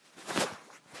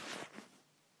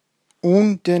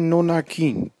unde non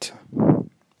aginta.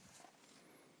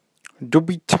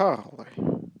 Dubitare.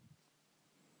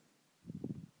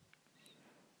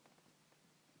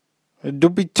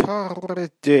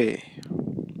 Dubitare de.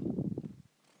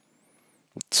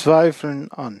 Zweifeln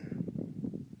an.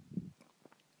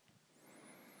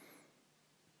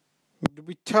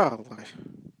 Dubitare.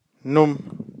 Num.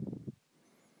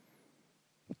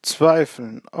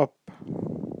 Zweifeln ob.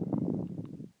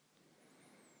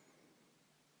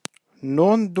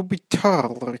 Non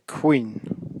dubitare quin.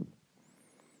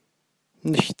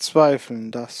 Nicht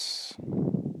zweifeln, dass.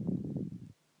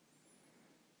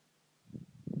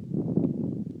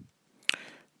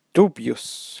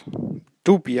 Dubius.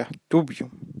 Dubia.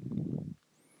 Dubium.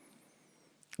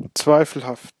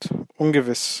 Zweifelhaft,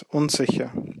 ungewiss,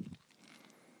 unsicher.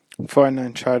 Vor einer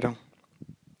Entscheidung.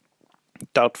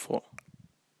 Doubtful.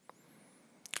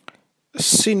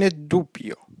 Sine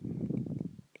dubio.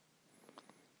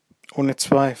 Ohne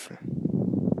Zweifel.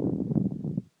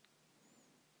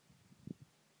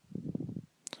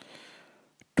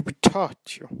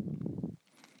 Dubitatio.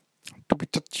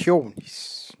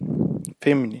 Dubitationis.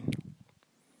 Feminin.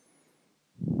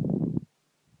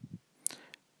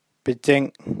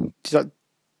 Bedenken.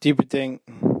 Die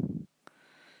Bedenken.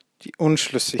 Die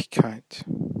Unschlüssigkeit.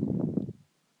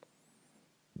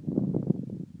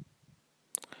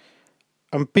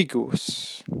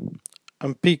 Ambiguous.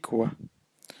 Ambigua.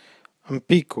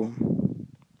 Ambiguum.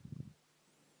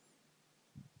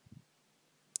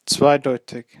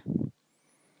 Zweideutig.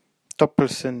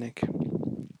 Doppelsinnig.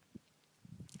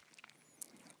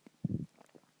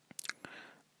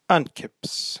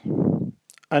 Ankips.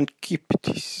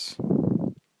 Ankiptis.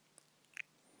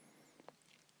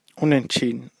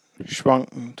 Unentschieden,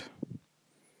 schwankend,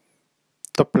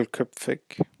 doppelköpfig.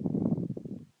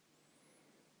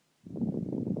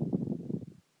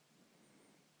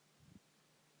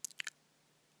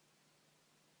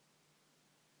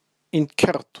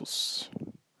 Incertus.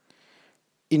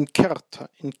 Incerta,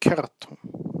 incertum.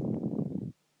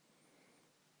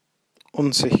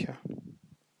 Unsicher,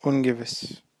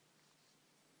 ungewiss.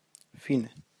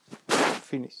 Finis.